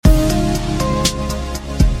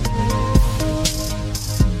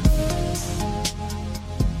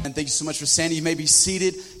Thank you so much for standing. You may be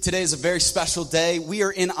seated. Today is a very special day. We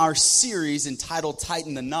are in our series entitled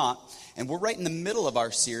Tighten the Knot. And we're right in the middle of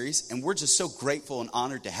our series, and we're just so grateful and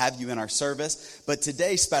honored to have you in our service. But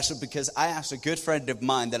today's special because I asked a good friend of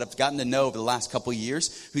mine that I've gotten to know over the last couple of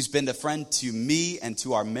years, who's been a friend to me and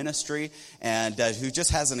to our ministry, and who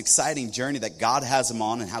just has an exciting journey that God has him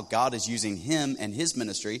on and how God is using him and his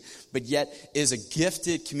ministry, but yet is a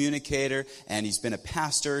gifted communicator, and he's been a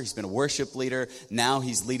pastor, he's been a worship leader, now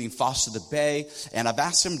he's leading Foster the Bay, and I've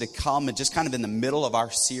asked him to come and just kind of in the middle of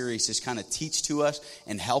our series, just kind of teach to us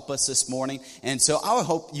and help us this morning. And so I would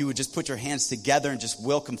hope you would just put your hands together and just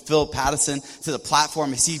welcome Philip Pattison to the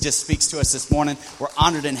platform as he just speaks to us this morning. We're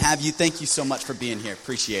honored and have you. Thank you so much for being here.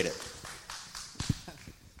 Appreciate it.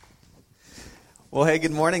 Well, hey,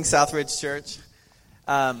 good morning, Southridge Church.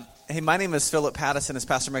 Hey, my name is Philip Pattison, as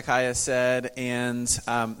Pastor Micaiah said, and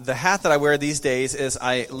the hat that I wear these days is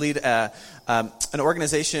I lead an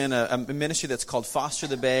organization, a ministry that's called Foster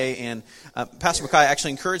the Bay, and Pastor Micaiah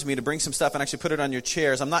actually encouraged me to bring some stuff and actually put it on your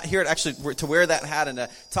chairs. I'm not here to wear that hat and to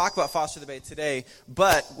talk about Foster the Bay today,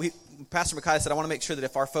 but Pastor Micaiah said I want to make sure that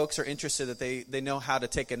if our folks are interested that they know how to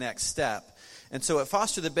take a next step. And so at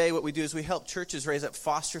Foster the Bay, what we do is we help churches raise up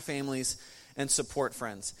foster families and support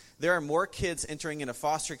friends. There are more kids entering into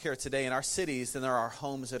foster care today in our cities than there are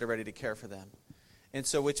homes that are ready to care for them. And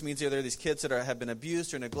so which means there are these kids that have been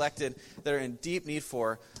abused or neglected that are in deep need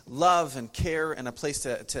for love and care and a place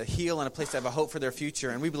to heal and a place to have a hope for their future.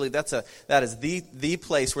 And we believe that is the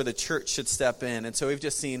place where the church should step in. And so we've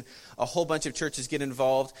just seen a whole bunch of churches get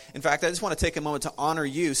involved. In fact, I just want to take a moment to honor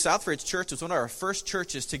you. Southridge Church was one of our first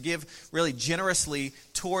churches to give really generously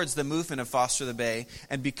towards the movement of Foster the Bay.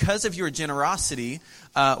 And because of your generosity,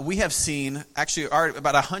 we have seen actually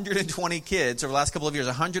about 120 kids over the last couple of years,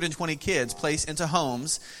 120 kids placed into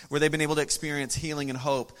homes where they've been able to experience healing and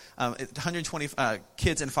hope. 120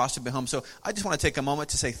 kids in foster homes. So I just want to take a moment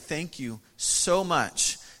to say thank you so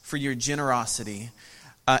much for your generosity.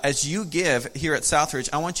 As you give here at Southridge,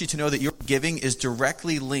 I want you to know that your giving is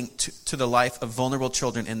directly linked to the life of vulnerable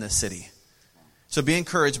children in this city. So be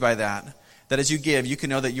encouraged by that. That as you give, you can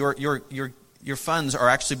know that your funds are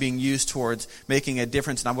actually being used towards making a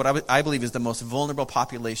difference in what I believe is the most vulnerable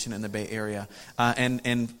population in the Bay Area.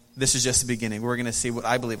 And this is just the beginning. We're going to see what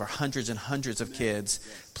I believe are hundreds and hundreds of kids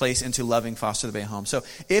placed into loving Foster the Bay homes. So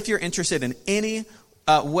if you're interested in any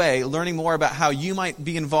way, learning more about how you might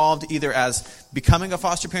be involved either as becoming a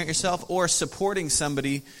foster parent yourself or supporting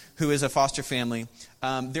somebody who is a foster family,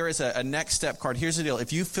 there is a next step card. Here's the deal.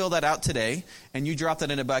 If you fill that out today and you drop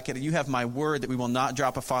that in a bucket, you have my word that we will not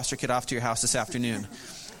drop a foster kid off to your house this afternoon.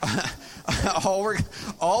 All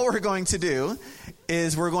we're going to do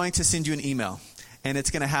is we're going to send you an email. And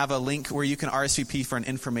it's going to have a link where you can RSVP for an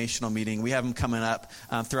informational meeting. We have them coming up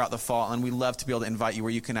throughout the fall, and we love to be able to invite you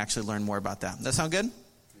where you can actually learn more about that. Does that sound good?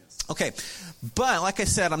 Yes. Okay. But like I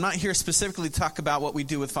said, I'm not here specifically to talk about what we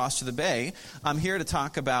do with Foster the Bay. I'm here to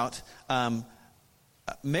talk about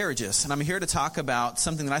marriages. And I'm here to talk about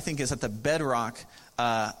something that I think is at the bedrock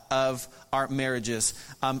of our marriages.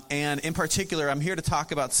 And in particular, I'm here to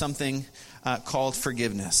talk about something called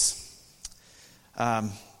forgiveness.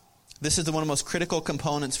 This is one of the most critical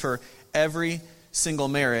components for every single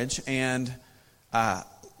marriage. And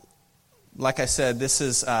like I said, this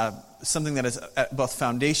is something that is both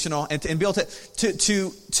foundational and be able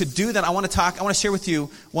to do that. I want to share with you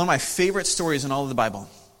one of my favorite stories in all of the Bible.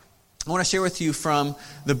 I want to share with you from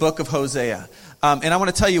the book of Hosea. And I want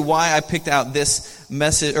to tell you why I picked out this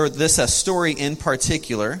message or this story in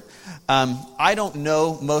particular. I don't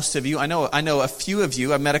know most of you. I know a few of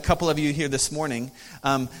you. I've met a couple of you here this morning.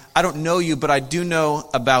 I don't know you, but I do know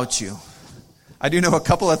about you. I do know a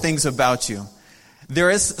couple of things about you. There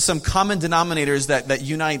is some common denominators that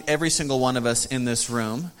unite every single one of us in this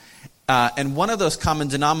room. And one of those common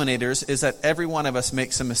denominators is that every one of us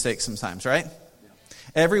makes some mistakes sometimes, right?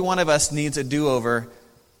 Every one of us needs a do-over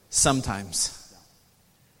sometimes.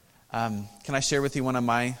 Can I share with you one of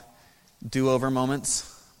my do-over moments?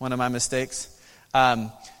 One of my mistakes.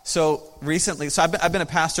 So recently, I've been a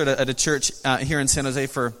pastor at a church here in San Jose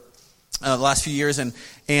for the last few years,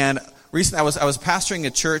 and recently I was pastoring a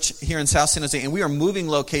church here in South San Jose, and we are moving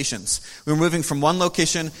locations. We were moving from one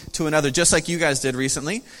location to another, just like you guys did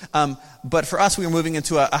recently. But for us, we were moving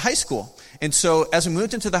into a high school, and so as we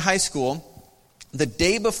moved into the high school, the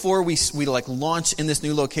day before we launch in this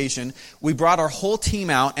new location, we brought our whole team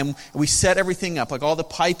out and we set everything up, like all the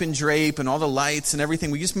pipe and drape and all the lights and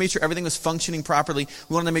everything. We just made sure everything was functioning properly.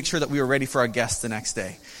 We wanted to make sure that we were ready for our guests the next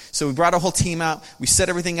day. So we brought our whole team out. We set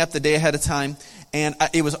everything up the day ahead of time. And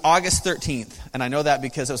it was August 13th. And I know that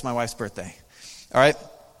because it was my wife's birthday. All right?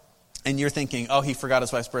 and you're thinking, oh, he forgot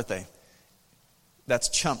his wife's birthday. That's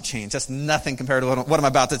chump change. That's nothing compared to what I'm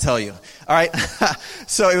about to tell you. All right?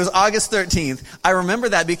 So it was August 13th. I remember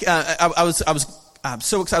that because I was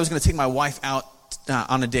so excited. I was going to take my wife out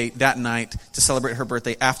on a date that night to celebrate her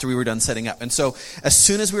birthday after we were done setting up. And so as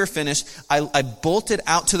soon as we were finished, I bolted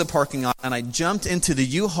out to the parking lot and I jumped into the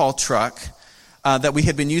U-Haul truck that we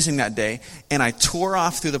had been using that day, and I tore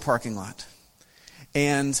off through the parking lot.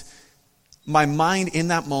 And my mind in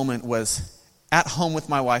that moment was at home with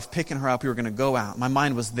my wife, picking her up. We were going to go out. My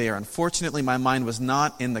mind was there. Unfortunately, my mind was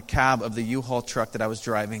not in the cab of the U-Haul truck that I was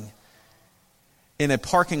driving, in a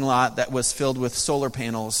parking lot that was filled with solar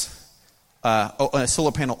panels, a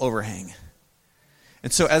solar panel overhang.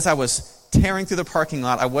 And so as I was tearing through the parking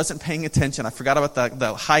lot, I wasn't paying attention. I forgot about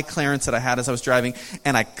the high clearance that I had as I was driving,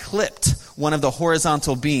 and I clipped one of the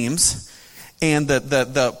horizontal beams, and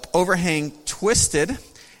the overhang twisted,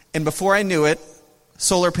 and before I knew it,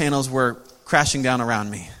 solar panels were crashing down around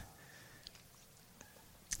me.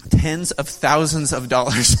 Tens of thousands of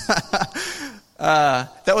dollars.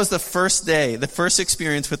 That was the first day, the first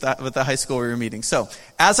experience with the high school we were meeting. So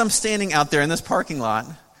as I'm standing out there in this parking lot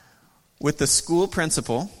with the school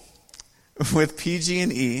principal, with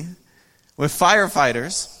PG&E, with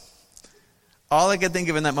firefighters, all I could think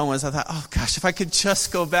of in that moment was, I thought, oh gosh, if I could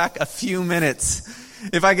just go back a few minutes,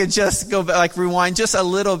 if I could just go back, like rewind just a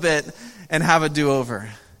little bit and have a do-over.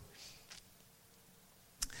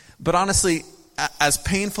 But honestly, as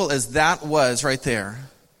painful as that was right there,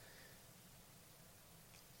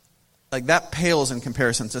 like that pales in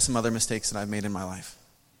comparison to some other mistakes that I've made in my life.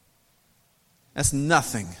 That's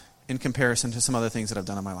nothing in comparison to some other things that I've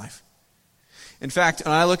done in my life. In fact,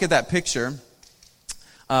 when I look at that picture,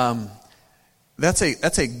 that's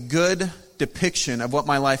a good depiction of what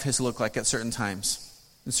my life has looked like at certain times,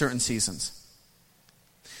 in certain seasons.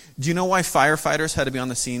 Do you know why firefighters had to be on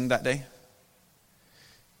the scene that day?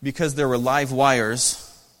 Because there were live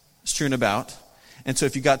wires strewn about, and so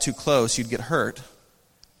if you got too close, you'd get hurt.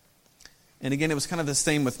 And again, it was kind of the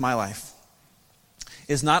same with my life.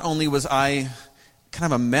 Is not only was I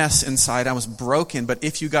kind of a mess inside, I was broken, but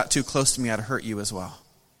if you got too close to me, I'd hurt you as well.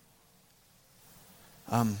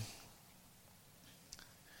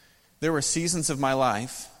 There were seasons of my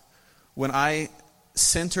life when I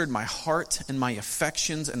centered my heart and my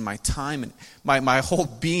affections and my time and my whole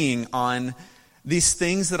being on these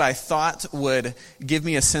things that I thought would give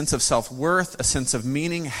me a sense of self-worth, a sense of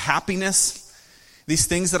meaning, happiness. These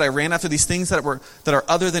things that I ran after, these things that are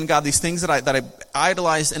other than God, these things that I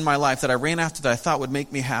idolized in my life, that I ran after, that I thought would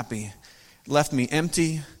make me happy, left me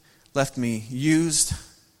empty, left me used,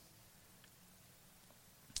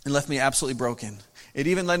 and left me absolutely broken. It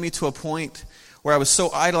even led me to a point where I was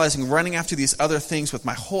so idolizing, running after these other things with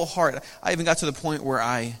my whole heart. I even got to the point where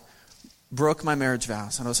I broke my marriage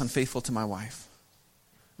vows and I was unfaithful to my wife.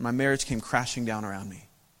 My marriage came crashing down around me.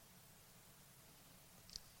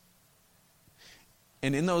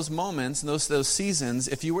 And in those moments, in those seasons,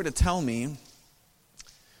 if you were to tell me,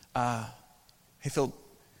 hey Phil,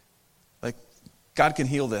 like God can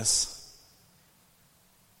heal this.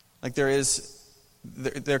 Like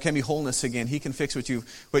there can be wholeness again. He can fix what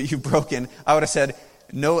you've broken. I would have said,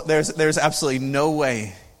 no, there's absolutely no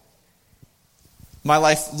way. My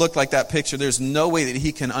life looked like that picture. There's no way that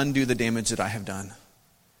He can undo the damage that I have done.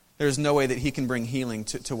 There's no way that He can bring healing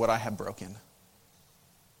to what I have broken.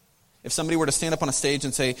 If somebody were to stand up on a stage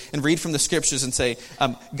and read from the scriptures and say,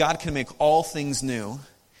 God can make all things new.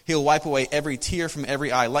 He'll wipe away every tear from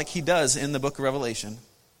every eye, like He does in the book of Revelation,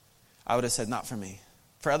 I would have said, not for me.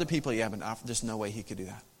 For other people, yeah, but there's no way He could do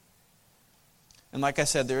that. And like I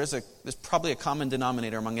said, there's probably a common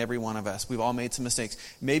denominator among every one of us. We've all made some mistakes.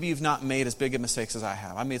 Maybe you've not made as big of mistakes as I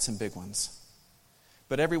have. I made some big ones.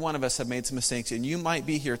 But every one of us have made some mistakes. And you might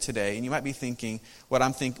be here today, and you might be thinking what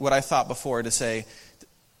I thought before, to say,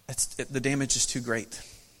 the damage is too great.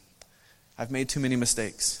 I've made too many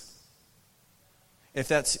mistakes. If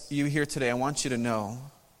that's you here today, I want you to know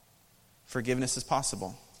forgiveness is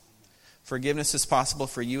possible. Forgiveness is possible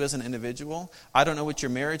for you as an individual. I don't know what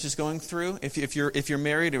your marriage is going through, if you're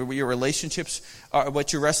married, or your relationships are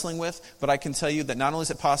what you're wrestling with, but I can tell you that not only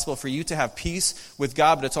is it possible for you to have peace with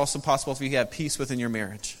God, but it's also possible for you to have peace within your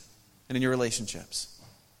marriage and in your relationships.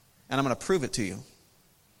 And I'm going to prove it to you.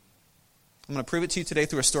 I'm going to prove it to you today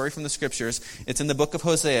through a story from the scriptures. It's in the book of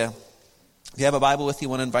Hosea. If you have a Bible with you,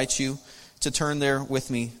 I want to invite you to turn there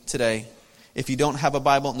with me today. If you don't have a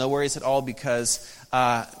Bible, no worries at all, because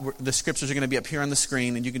the scriptures are going to be up here on the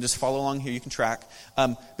screen, and you can just follow along here. You can track.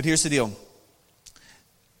 But here's the deal.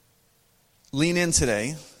 Lean in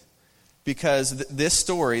today, because this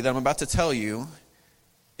story that I'm about to tell you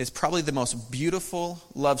is probably the most beautiful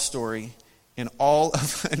love story in all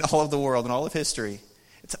of the world, in all of history.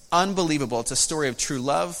 It's unbelievable. It's a story of true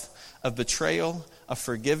love, of betrayal, of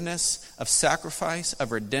forgiveness, of sacrifice,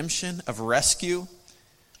 of redemption, of rescue.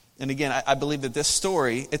 And again, I believe that this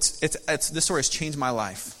story, this story has changed my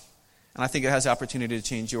life. And I think it has the opportunity to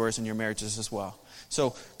change yours and your marriages as well.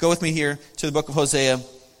 So go with me here to the book of Hosea.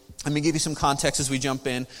 Let me give you some context as we jump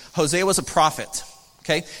in. Hosea was a prophet.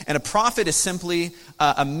 Okay? And a prophet is simply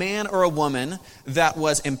a man or a woman that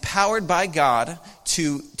was empowered by God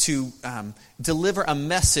to deliver a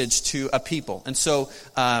message to a people. And so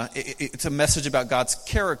it's a message about God's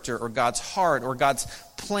character or God's heart or God's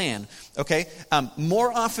plan. Okay?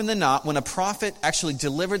 More often than not, when a prophet actually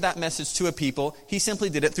delivered that message to a people, he simply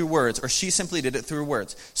did it through words, or she simply did it through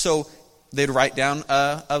words. So they'd write down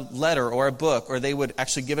a letter or a book, or they would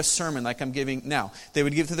actually give a sermon like I'm giving now. They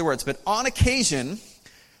would give it through the words. But on occasion,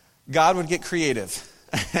 God would get creative,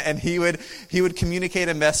 and he would communicate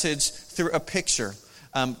a message through a picture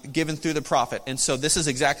given through the prophet. And so this is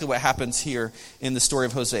exactly what happens here in the story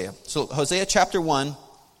of Hosea. So Hosea chapter 1,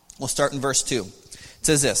 we'll start in verse 2. It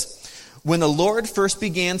says this: When the Lord first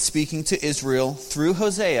began speaking to Israel through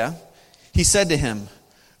Hosea, he said to him,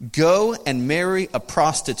 "Go and marry a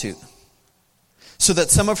prostitute, so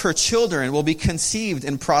that some of her children will be conceived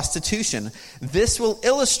in prostitution. This will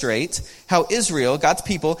illustrate how Israel, God's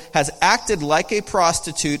people, has acted like a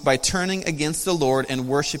prostitute by turning against the Lord and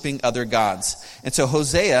worshiping other gods." And so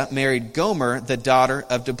Hosea married Gomer, the daughter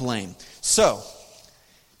of Diblaim. So,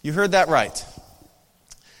 you heard that right.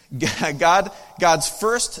 God's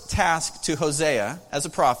first task to Hosea as a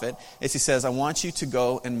prophet is he says, "I want you to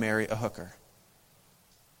go and marry a hooker."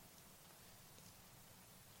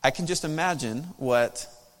 I can just imagine what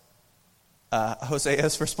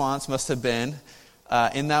Hosea's response must have been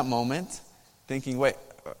in that moment, thinking, wait,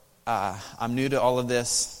 I'm new to all of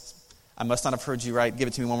this. I must not have heard you right. Give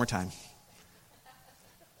it to me one more time.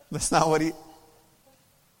 That's not what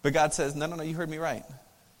But God says, no, you heard me right.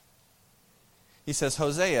 He says,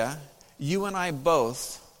 Hosea, you and I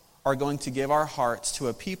both are going to give our hearts to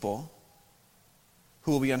a people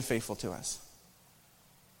who will be unfaithful to us.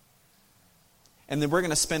 And then we're going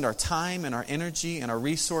to spend our time and our energy and our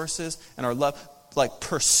resources and our love like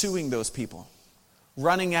pursuing those people,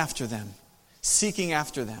 running after them, seeking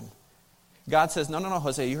after them. God says, no,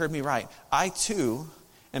 Hosea, you heard me right. I too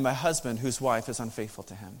am a husband whose wife is unfaithful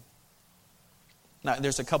to him. Now,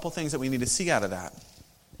 there's a couple things that we need to see out of that.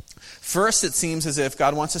 First, it seems as if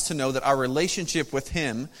God wants us to know that our relationship with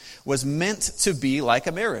him was meant to be like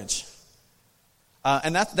a marriage.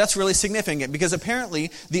 And that's really significant, because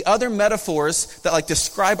apparently the other metaphors that like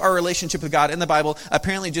describe our relationship with God in the Bible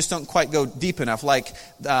apparently just don't quite go deep enough. Like,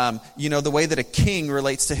 the way that a king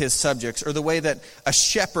relates to his subjects, or the way that a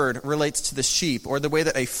shepherd relates to the sheep, or the way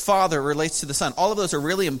that a father relates to the son. All of those are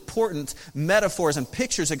really important metaphors and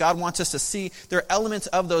pictures that God wants us to see. There are elements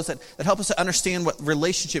of those that help us to understand what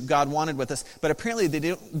relationship God wanted with us. But apparently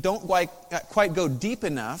they don't quite go deep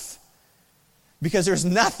enough, because there's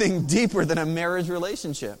nothing deeper than a marriage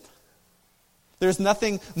relationship. There's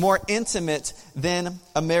nothing more intimate than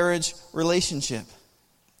a marriage relationship.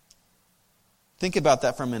 Think about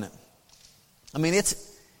that for a minute. I mean,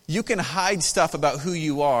 you can hide stuff about who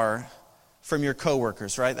you are from your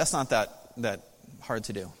coworkers, right? That's not that hard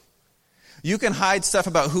to do. You can hide stuff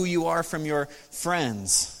about who you are from your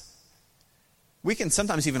friends. We can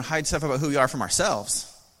sometimes even hide stuff about who we are from ourselves.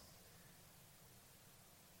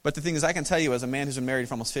 But the thing is, I can tell you as a man who's been married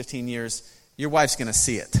for almost 15 years, your wife's going to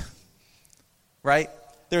see it. Right?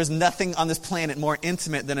 There's nothing on this planet more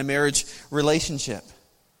intimate than a marriage relationship.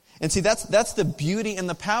 And see, that's the beauty and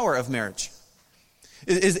the power of marriage.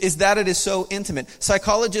 Is that it is so intimate.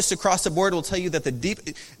 Psychologists across the board will tell you that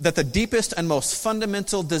the deepest and most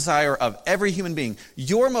fundamental desire of every human being,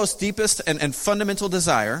 your most deepest and fundamental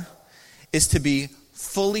desire, is to be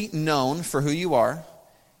fully known for who you are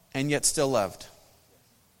and yet still loved.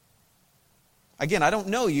 Again, I don't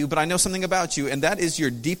know you, but I know something about you, and that is your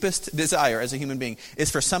deepest desire as a human being, is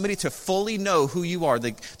for somebody to fully know who you are,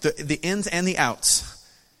 the ins and the outs,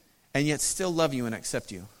 and yet still love you and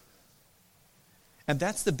accept you. And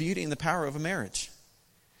that's the beauty and the power of a marriage.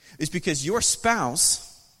 It's because your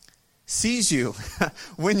spouse sees you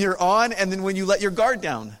when you're on and then when you let your guard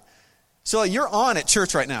down. So you're on at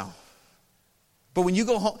church right now. But when you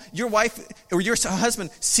go home, your wife or your husband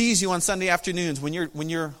sees you on Sunday afternoons when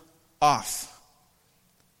you're off.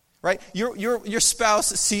 Right? Your spouse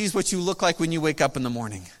sees what you look like when you wake up in the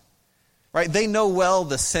morning. Right? They know well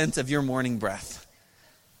the scent of your morning breath.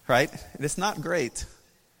 Right? And it's not great.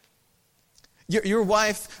 Your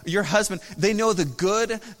wife, your husband, they know the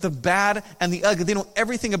good, the bad, and the ugly. They know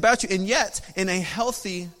everything about you. And yet, in a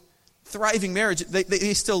healthy, thriving marriage,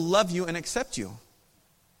 they still love you and accept you.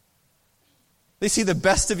 They see the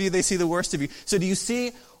best of you. They see the worst of you. So do you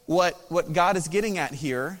see what God is getting at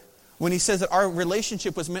here when he says that our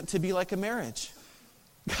relationship was meant to be like a marriage?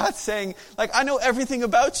 God's saying, like, I know everything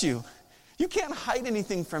about you. You can't hide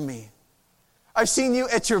anything from me. I've seen you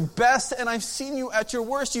at your best and I've seen you at your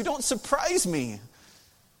worst. You don't surprise me.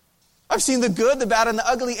 I've seen the good, the bad, and the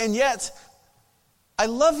ugly, and yet I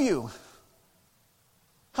love you.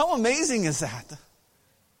 How amazing is that?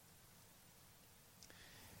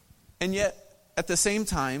 And yet, at the same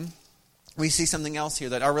time, we see something else here,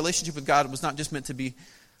 that our relationship with God was not just meant to be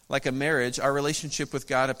like a marriage. Our relationship with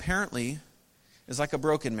God apparently is like a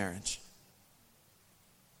broken marriage.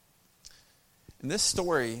 And this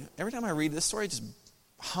story, every time I read this story, it just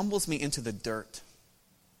humbles me into the dirt.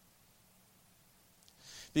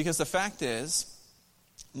 Because the fact is,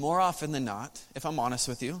 more often than not, if I'm honest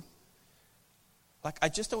with you, like, I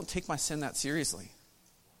just don't take my sin that seriously.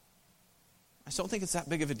 I just don't think it's that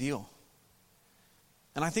big of a deal.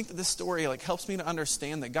 And I think that this story, like, helps me to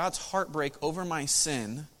understand that God's heartbreak over my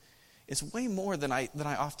sin is way more than I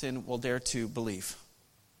often will dare to believe.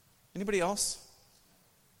 Anybody else?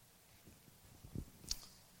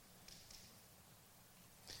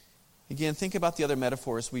 Again, think about the other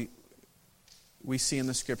metaphors we see in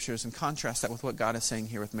the scriptures and contrast that with what God is saying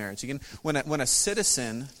here with marriage. Again, when a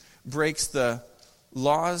citizen breaks the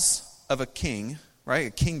laws of a king, right,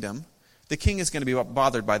 a kingdom, the king is going to be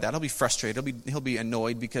bothered by that. He'll be frustrated. He'll be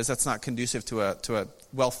annoyed because that's not conducive to a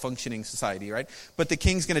well-functioning society, right? But the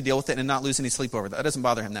king's going to deal with it and not lose any sleep over that. That doesn't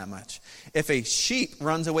bother him that much. If a sheep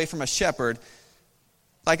runs away from a shepherd,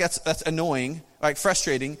 like, that's annoying, like,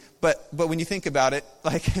 frustrating, but when you think about it,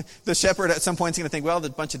 like, the shepherd at some point is going to think, well,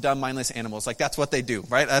 there's a bunch of dumb, mindless animals. Like, that's what they do,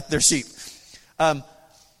 right? They're sheep.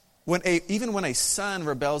 Even when a son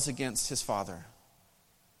rebels against his father,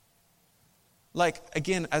 like,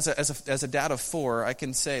 again, as a dad of 4, I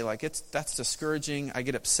can say, like, that's discouraging. I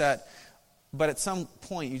get upset, but at some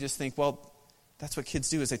point you just think, well, that's what kids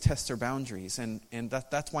do, is they test their boundaries, and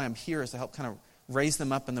that's why I'm here, is to help kind of raise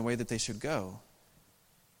them up in the way that they should go.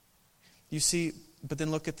 You see, but then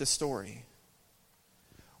look at this story.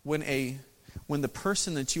 When the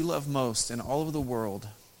person that you love most in all of the world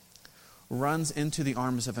runs into the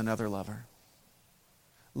arms of another lover,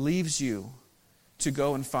 leaves you to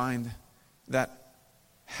go and find that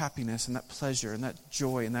happiness and that pleasure and that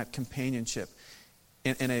joy and that companionship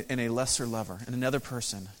in a lesser lover, in another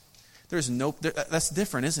person, that's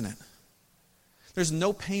different, isn't it? There's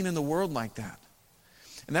no pain in the world like that.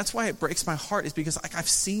 And that's why it breaks my heart, is because, like, I've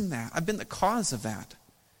seen that. I've been the cause of that.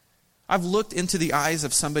 I've looked into the eyes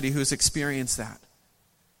of somebody who's experienced that.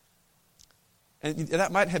 And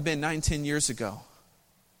that might have been 9-10 years ago.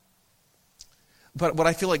 But what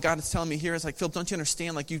I feel like God is telling me here is, like, Phil, don't you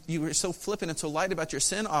understand? Like, you are so flippant and so light about your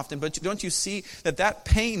sin often, but don't you see that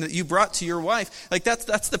pain that you brought to your wife, like,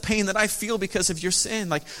 that's the pain that I feel because of your sin.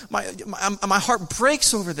 Like, my heart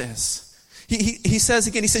breaks over this. He says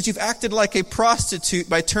again, you've acted like a prostitute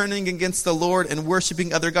by turning against the Lord and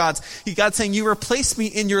worshiping other gods. God's saying, you replaced me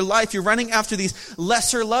in your life. You're running after these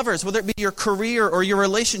lesser lovers, whether it be your career or your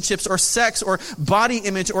relationships or sex or body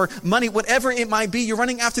image or money, whatever it might be. You're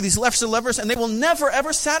running after these lesser lovers, and they will never,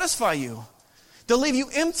 ever satisfy you. They'll leave you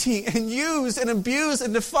empty and used and abused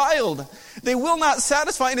and defiled. They will not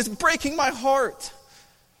satisfy, and it's breaking my heart.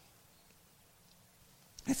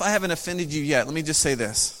 If I haven't offended you yet, let me just say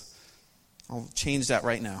this. I'll change that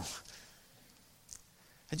right now.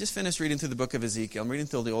 I just finished reading through the book of Ezekiel. I'm reading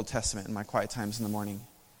through the Old Testament in my quiet times in the morning.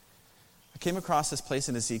 I came across this place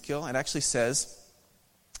in Ezekiel. It actually says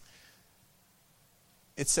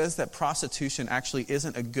that prostitution actually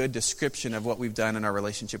isn't a good description of what we've done in our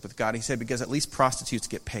relationship with God. He said, because at least prostitutes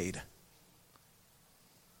get paid.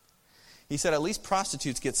 He said, at least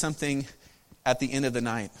prostitutes get something at the end of the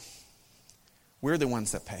night. We're the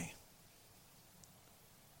ones that pay.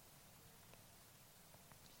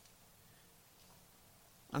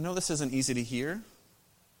 I know this isn't easy to hear,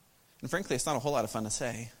 and frankly, it's not a whole lot of fun to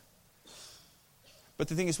say. But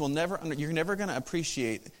the thing is, you're never going to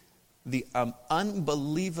appreciate the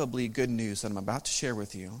unbelievably good news that I'm about to share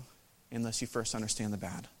with you unless you first understand the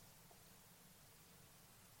bad.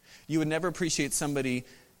 You would never appreciate somebody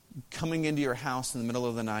coming into your house in the middle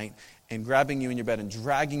of the night and grabbing you in your bed and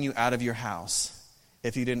dragging you out of your house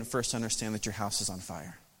if you didn't first understand that your house is on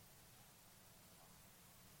fire.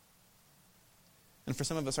 And for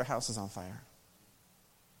some of us, our house is on fire.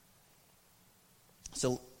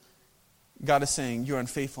 So God is saying, your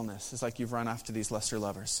unfaithfulness is like you've run after these lesser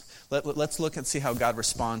lovers. Let's look and see how God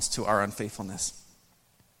responds to our unfaithfulness.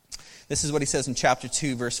 This is what he says in chapter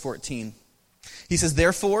 2, verse 14. He says,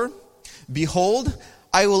 therefore, behold,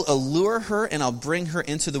 I will allure her and I'll bring her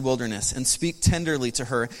into the wilderness and speak tenderly to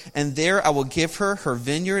her. And there I will give her her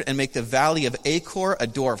vineyard and make the valley of Achor a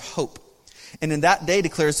door of hope. And in that day,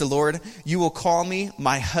 declares the Lord, you will call me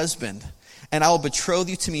my husband. And I will betroth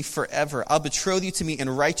you to me forever. I'll betroth you to me in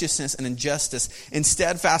righteousness and in justice, in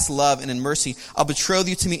steadfast love and in mercy. I'll betroth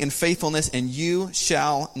you to me in faithfulness, and you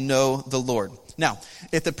shall know the Lord. Now,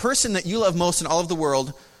 if the person that you love most in all of the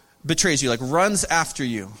world betrays you, like runs after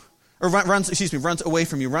you, or runs away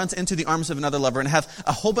from you, runs into the arms of another lover, and have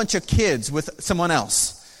a whole bunch of kids with someone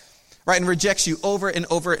else, right, and rejects you over and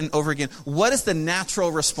over and over again, what is the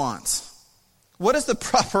natural response? What is the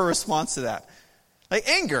proper response to that? Like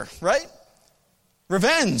anger, right?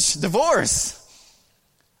 Revenge, divorce.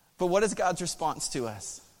 But what is God's response to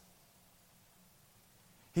us?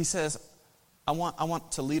 He says, I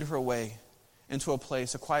want to lead her away into a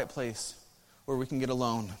place, a quiet place, where we can get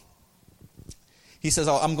alone. He says,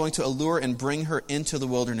 I'm going to allure and bring her into the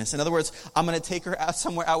wilderness. In other words, I'm going to take her out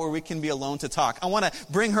somewhere out where we can be alone to talk. I want to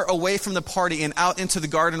bring her away from the party and out into the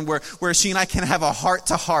garden where she and I can have a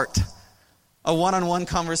heart-to-heart, a one-on-one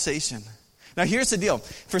conversation. Now, here's the deal.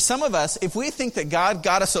 For some of us, if we think that God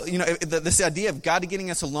got us, this idea of God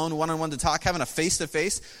getting us alone, one-on-one to talk, having a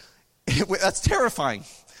face-to-face, that's terrifying.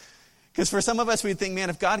 Because for some of us, we think, man,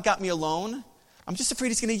 if God got me alone, I'm just afraid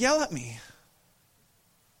he's going to yell at me.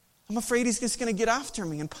 I'm afraid he's just going to get after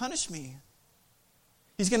me and punish me.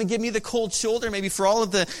 He's going to give me the cold shoulder maybe for all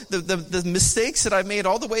of the mistakes that I've made,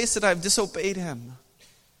 all the ways that I've disobeyed him.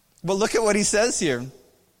 But look at what he says here.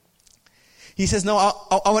 He says, no,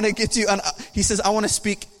 I want to get you. He says, I want to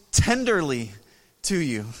speak tenderly to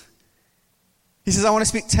you. He says, I want to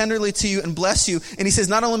speak tenderly to you and bless you. And he says,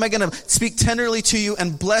 not only am I going to speak tenderly to you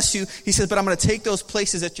and bless you, he says, but I'm going to take those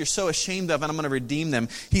places that you're so ashamed of and I'm going to redeem them.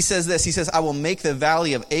 He says this, he says, I will make the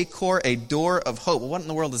valley of Achor a door of hope. Well, what in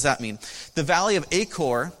the world does that mean? The valley of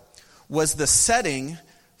Achor was the setting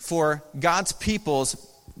for God's people's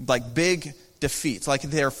big defeats. Like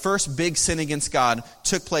their first big sin against God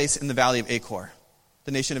took place in the valley of Achor,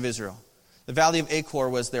 the nation of Israel. The valley of Achor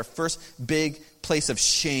was their first big place of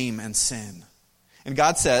shame and sin. And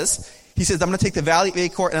God says, he says, I'm going to take the valley of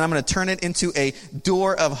Achor and I'm going to turn it into a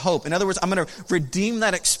door of hope. In other words, I'm going to redeem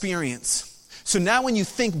that experience. So now when you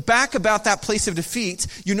think back about that place of defeat,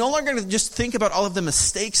 you're no longer going to just think about all of the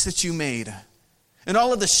mistakes that you made and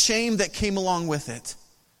all of the shame that came along with it.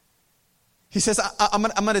 He says, I'm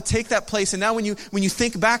going to take that place, and now when you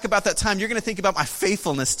think back about that time, you're going to think about my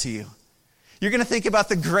faithfulness to you. You're going to think about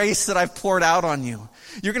the grace that I've poured out on you.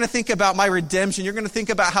 You're going to think about my redemption. You're going to think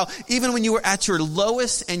about how even when you were at your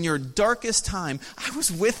lowest and your darkest time, I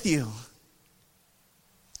was with you.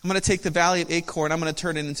 I'm going to take the valley of Achor and I'm going to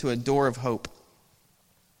turn it into a door of hope.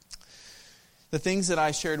 The things that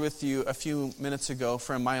I shared with you a few minutes ago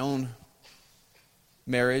from my own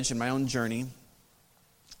marriage and my own journey,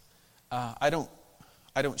 I don't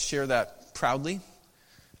share that proudly.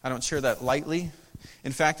 I don't share that lightly.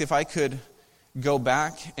 In fact, if I could go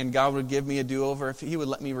back and God would give me a do-over, if he would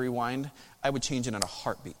let me rewind, I would change it in a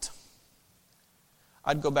heartbeat.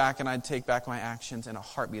 I'd go back and I'd take back my actions in a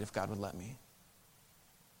heartbeat if God would let me.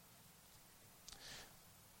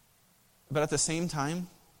 But at the same time,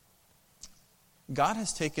 God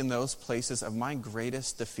has taken those places of my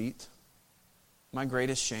greatest defeat, my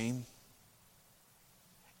greatest shame,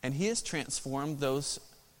 and he has transformed those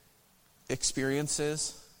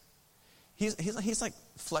experiences. He's like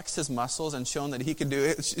flexed his muscles and shown that he can do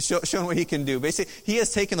it, shown what he can do. Basically, he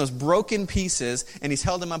has taken those broken pieces and he's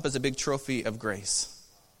held them up as a big trophy of grace.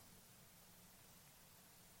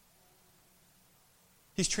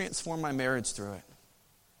 He's transformed my marriage through it.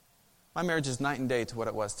 My marriage is night and day to what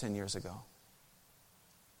it was 10 years ago.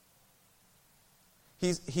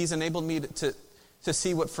 He's enabled me to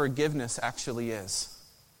see what forgiveness actually is.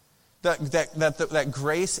 That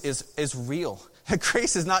grace is real.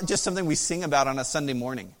 Grace is not just something we sing about on a Sunday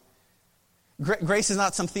morning. Grace is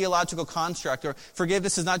not some theological construct, or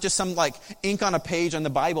forgiveness is not just some ink on a page on the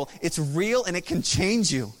Bible. It's real and it can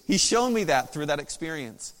change you. He's shown me that through that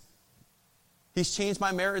experience. He's changed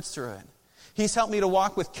my marriage through it. He's helped me to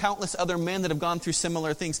walk with countless other men that have gone through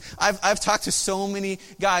similar things. I've talked to so many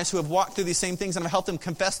guys who have walked through these same things, and I've helped them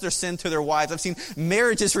confess their sin to their wives. I've seen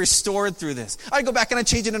marriages restored through this. I'd go back and I'd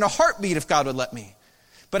change it in a heartbeat if God would let me.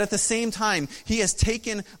 But at the same time, he has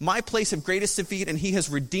taken my place of greatest defeat and he has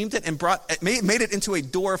redeemed it and made it into a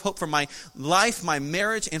door of hope for my life, my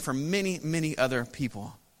marriage, and for many, many other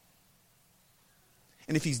people.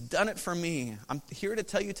 And if he's done it for me, I'm here to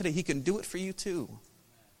tell you today, he can do it for you too.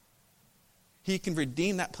 He can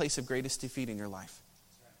redeem that place of greatest defeat in your life.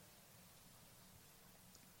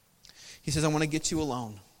 He says, I want to get you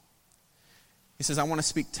alone. He says, I want to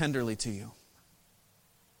speak tenderly to you.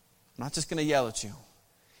 I'm not just going to yell at you.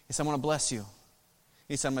 He said, I want to bless you.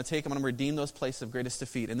 He said, I'm going to redeem those places of greatest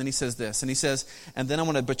defeat. And then he says this, and he says, and then I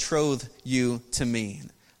want to betroth you to me.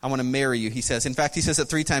 I want to marry you, he says. In fact, he says it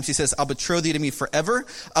 3 times. He says, I'll betroth you to me forever.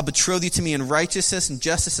 I'll betroth you to me in righteousness and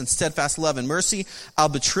justice and steadfast love and mercy. I'll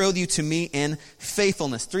betroth you to me in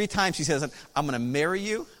faithfulness. 3 times he says, I'm going to marry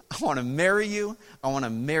you. I want to marry you. I want to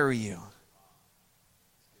marry you.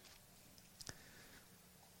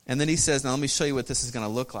 And then he says, now let me show you what this is going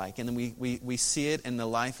to look like. And then we see it in the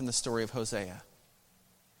life and the story of Hosea.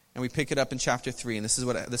 And we pick it up in chapter 3, and this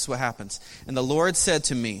is what happens. And the Lord said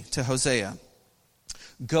to me, to Hosea,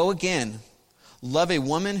 go again, love a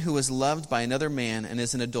woman who is loved by another man and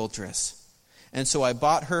is an adulteress. And so I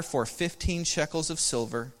bought her for 15 shekels of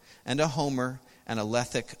silver and a homer and a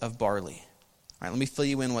lethek of barley. All right, let me fill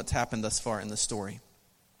you in what's happened thus far in the story.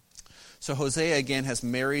 So Hosea again has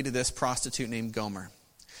married this prostitute named Gomer.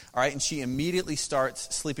 All right, and she immediately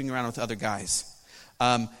starts sleeping around with other guys.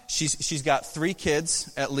 She's got 3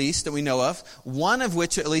 kids, at least, that we know of. One of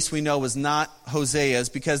which, at least we know, was not Hosea's,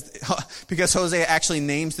 because Hosea actually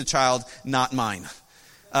names the child, not mine.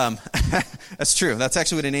 That's true. That's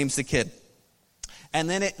actually what he names the kid. And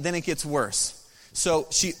then it gets worse. So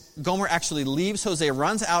Gomer actually leaves Hosea,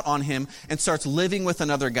 runs out on him, and starts living with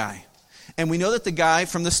another guy. And we know that the guy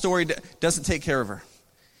from the story doesn't take care of her.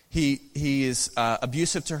 He is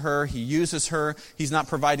abusive to her. He uses her. He's not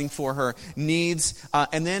providing for her needs.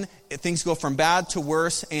 And then things go from bad to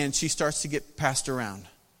worse, and she starts to get passed around.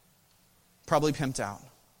 Probably pimped out.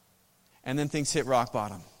 And then things hit rock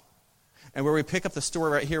bottom. And where we pick up the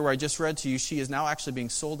story right here where I just read to you, she is now actually being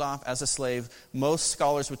sold off as a slave. Most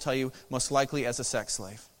scholars would tell you, most likely as a sex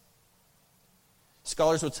slave.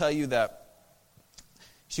 Scholars will tell you that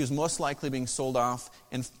she was most likely being sold off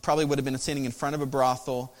and probably would have been standing in front of a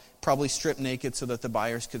brothel, probably stripped naked so that the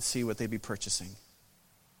buyers could see what they'd be purchasing.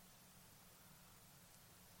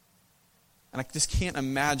 And I just can't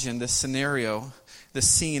imagine this scenario, this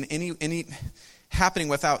scene, any happening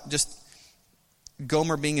without just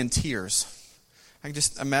Gomer being in tears. I can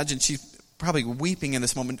just imagine she's probably weeping in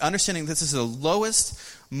this moment, understanding this is the lowest,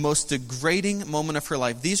 most degrading moment of her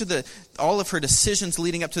life. These are all of her decisions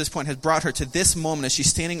leading up to this point has brought her to this moment as she's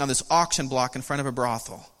standing on this auction block in front of a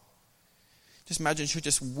brothel. Just imagine she's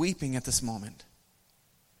just weeping at this moment.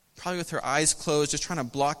 Probably with her eyes closed, just trying to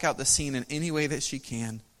block out the scene in any way that she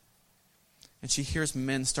can. And she hears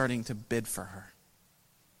men starting to bid for her.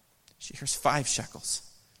 She hears 5 shekels,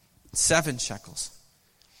 7 shekels,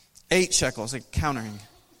 8 shekels, like countering.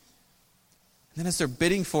 And then as they're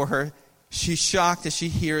bidding for her, she's shocked as she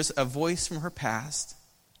hears a voice from her past.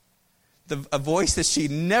 A voice that she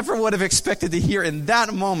never would have expected to hear in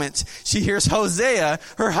that moment. She hears Hosea,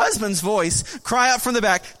 her husband's voice, cry out from the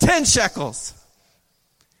back, 10 shekels.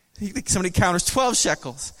 Somebody counters 12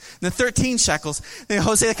 shekels. And then 13 shekels. Then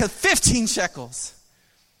Hosea comes 15 shekels.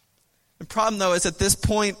 The problem, though, is at this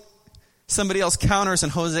point, somebody else counters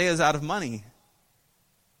and Hosea is out of money.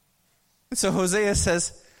 And so Hosea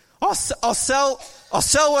says, I'll sell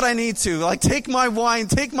what I need to. Like, take my wine,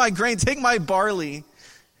 take my grain, take my barley.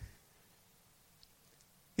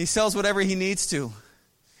 He sells whatever he needs to.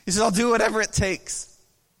 He says, I'll do whatever it takes.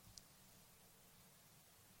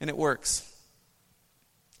 And it works.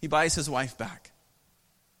 He buys his wife back.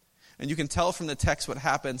 And you can tell from the text what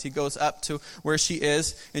happens. He goes up to where she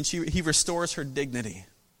is, and he restores her dignity.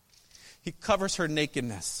 He covers her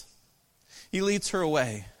nakedness. He leads her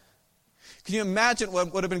away. Can you imagine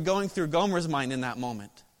what would have been going through Gomer's mind in that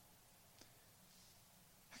moment?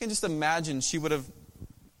 I can just imagine she would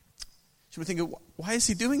think, why is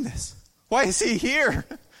he doing this? Why is he here?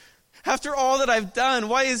 After all that I've done,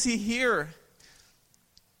 why is he here?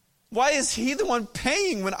 Why is he the one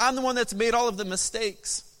paying when I'm the one that's made all of the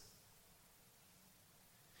mistakes?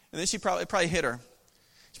 And then she probably hit her.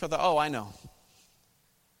 She probably thought, oh, I know.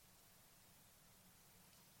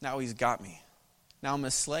 Now he's got me. Now I'm a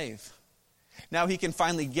slave. Now he can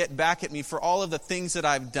finally get back at me for all of the things that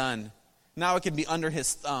I've done. Now it can be under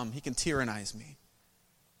his thumb. He can tyrannize me.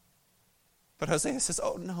 But Hosea says,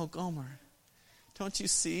 oh no, Gomer, don't you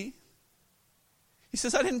see? He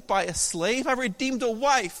says, I didn't buy a slave. I redeemed a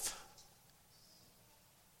wife.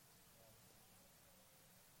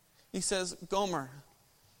 He says, Gomer,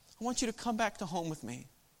 I want you to come back to home with me.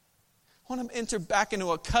 I want to enter back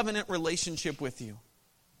into a covenant relationship with you.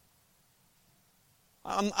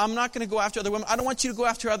 I'm not going to go after other women. I don't want you to go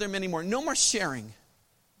after other men anymore. No more sharing.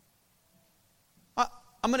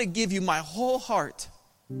 I'm going to give you my whole heart.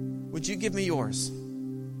 Would you give me yours?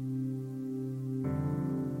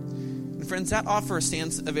 And friends, that offer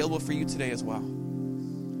stands available for you today as well.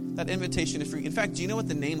 That invitation is for you. In fact, do you know what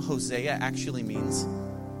the name Hosea actually means?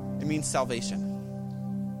 It means salvation.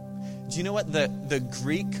 Do you know what the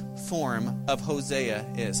Greek form of Hosea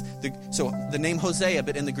is? So the name Hosea,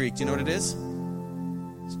 but in the Greek, do you know what it is?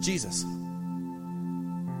 It's Jesus.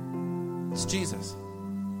 It's Jesus.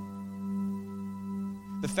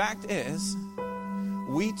 The fact is,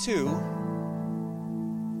 we too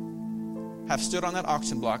have stood on that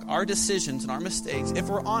auction block. Our decisions and our mistakes, if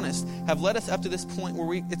we're honest, have led us up to this point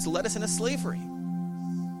where it's led us into slavery.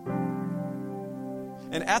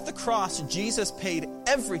 And at the cross, Jesus paid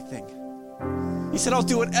everything. He said, I'll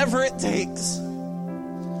do whatever it takes.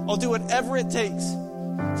 I'll do whatever it takes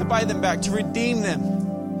to buy them back, to redeem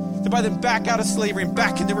them, to buy them back out of slavery and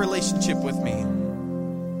back into relationship with me.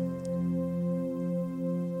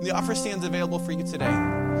 The offer stands available for you today.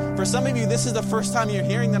 For some of you, this is the first time you're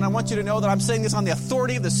hearing that. I want you to know that I'm saying this on the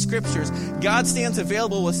authority of the Scriptures. God stands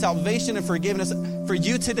available with salvation and forgiveness for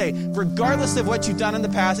you today. Regardless of what you've done in the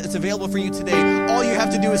past, it's available for you today. All you have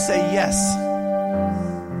to do is say yes.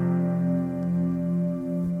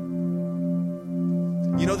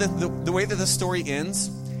 You know, the way that the story ends,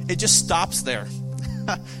 it just stops there.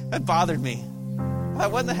 That bothered me.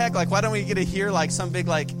 What the heck? Like, why don't we get to hear like some big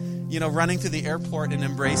running through the airport and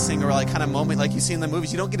embracing or like kind of moment like you see in the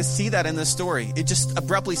movies? You don't get to see that in this story. It just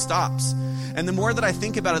abruptly stops. And the more that I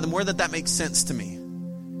think about it, the more that makes sense to me.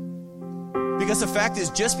 Because the fact is,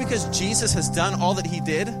 just because Jesus has done all that he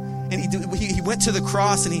did, and he went to the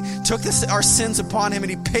cross and he took our sins upon him and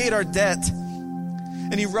he paid our debt,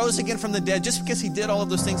 and he rose again from the dead, just because he did all of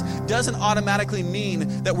those things doesn't automatically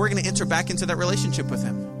mean that we're going to enter back into that relationship with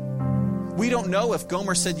him. We don't know if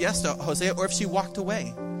Gomer said yes to Hosea or if she walked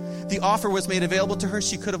away. The offer was made available to her.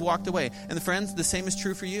 She could have walked away. And friends, the same is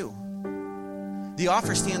true for you. The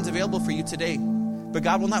offer stands available for you today, but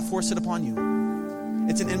God will not force it upon you.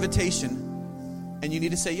 It's an invitation, and you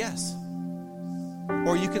need to say yes.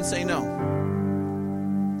 Or you can say no.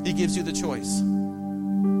 He gives you the choice.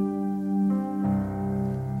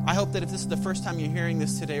 I hope that if this is the first time you're hearing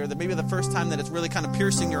this today, or that maybe the first time that it's really kind of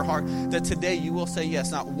piercing your heart, that today you will say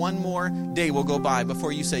yes. Not one more day will go by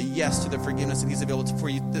before you say yes to the forgiveness that he's available for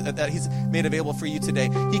you, that he's made available for you today.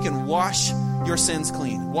 He can wash your sins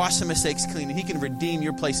clean, wash the mistakes clean, and he can redeem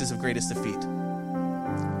your places of greatest defeat.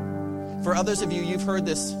 For others of you, you've heard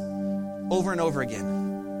this over and over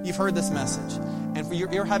again. You've heard this message, and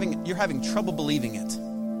you're having trouble believing it.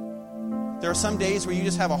 There are some days where you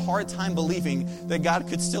just have a hard time believing that God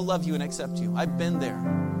could still love you and accept you. I've been there.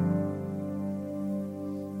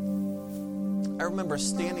 I remember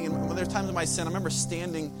standing, when there's times in my sin, I remember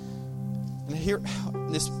standing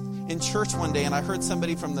and in church one day, and I heard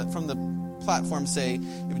somebody from the platform say,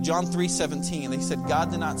 John 3:17, they said, God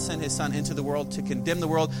did not send his son into the world to condemn the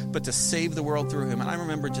world, but to save the world through him. And I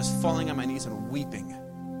remember just falling on my knees and weeping.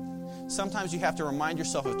 Sometimes you have to remind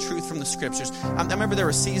yourself of truth from the Scriptures. I remember there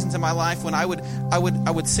were seasons in my life when I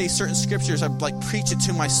would say certain scriptures. I'd like preach it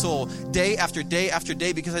to my soul day after day after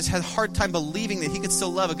day because I just had a hard time believing that he could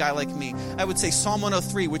still love a guy like me. I would say Psalm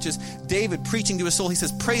 103, which is David preaching to his soul. He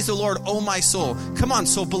says, praise the Lord, O my soul. Come on,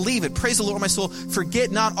 soul, believe it. Praise the Lord, my soul.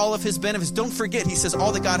 Forget not all of his benefits. Don't forget, he says,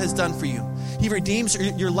 all that God has done for you. He redeems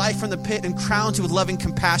your life from the pit and crowns you with loving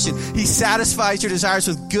compassion. He satisfies your desires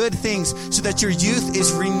with good things so that your youth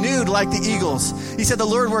is renewed like the eagles. He said the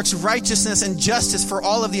Lord works righteousness and justice for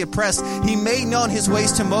all of the oppressed. He made known his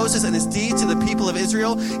ways to Moses and his deeds to the people of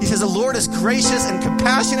Israel. He says the Lord is gracious and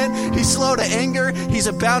compassionate. He's slow to anger. He's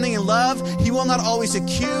abounding in love. He will not always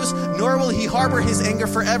accuse, nor will he harbor his anger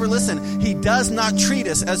forever. Listen, he does not treat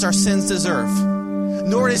us as our sins deserve,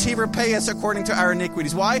 nor does he repay us according to our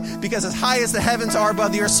iniquities. Why? Because as high as the heavens are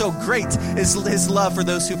above the earth, so great is his love for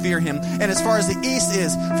those who fear him. And as far as the east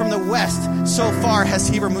is from the west, so far has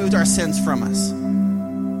he removed our sins from us.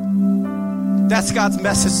 That's God's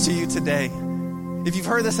message to you today. If you've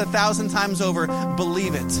heard this 1,000 times over,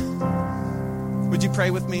 believe it. Would you pray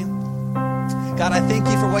with me? God, I thank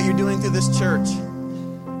you for what you're doing through this church.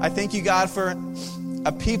 I thank you, God, for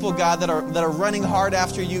a people, God, that are running hard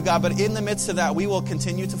after you, God. But in the midst of that, we will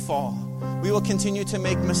continue to fall. We will continue to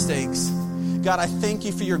make mistakes. God, I thank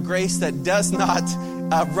you for your grace that does not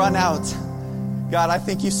run out. God, I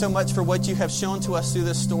thank you so much for what you have shown to us through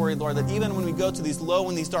this story, Lord, that even when we go to these low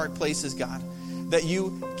and these dark places, God, that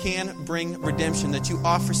you can bring redemption, that you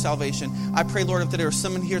offer salvation. I pray, Lord, if there is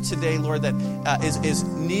someone here today, Lord, that is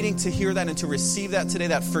needing to hear that and to receive that today,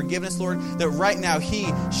 that forgiveness, Lord, that right now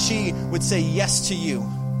she would say yes to you.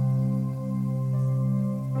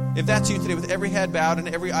 If that's you today, with every head bowed and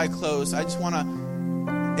every eye closed, I just want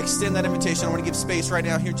to extend that invitation. I want to give space right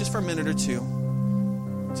now here just for a minute or two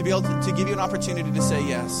to be able to give you an opportunity to say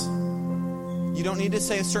yes. You don't need to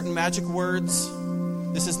say certain magic words.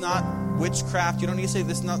 This is not witchcraft. You don't need to say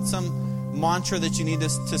this is not some mantra that you need to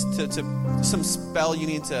some spell you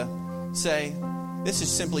need to say. This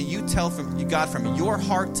is simply you tell God from your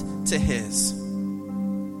heart to His.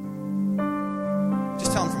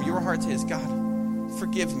 Just tell Him from your heart to His. God,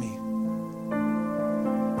 forgive me.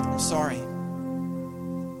 I'm sorry.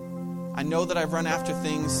 I know that I've run after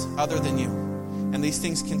things other than you, and these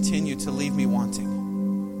things continue to leave me wanting.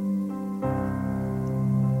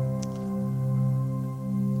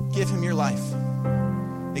 Give Him your life.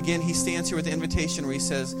 Again, He stands here with the invitation where He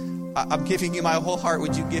says, I'm giving you my whole heart.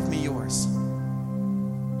 Would you give me yours?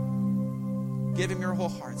 Give Him your whole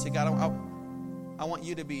heart. Say, God, I want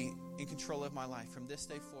you to be in control of my life from this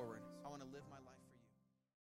day forward.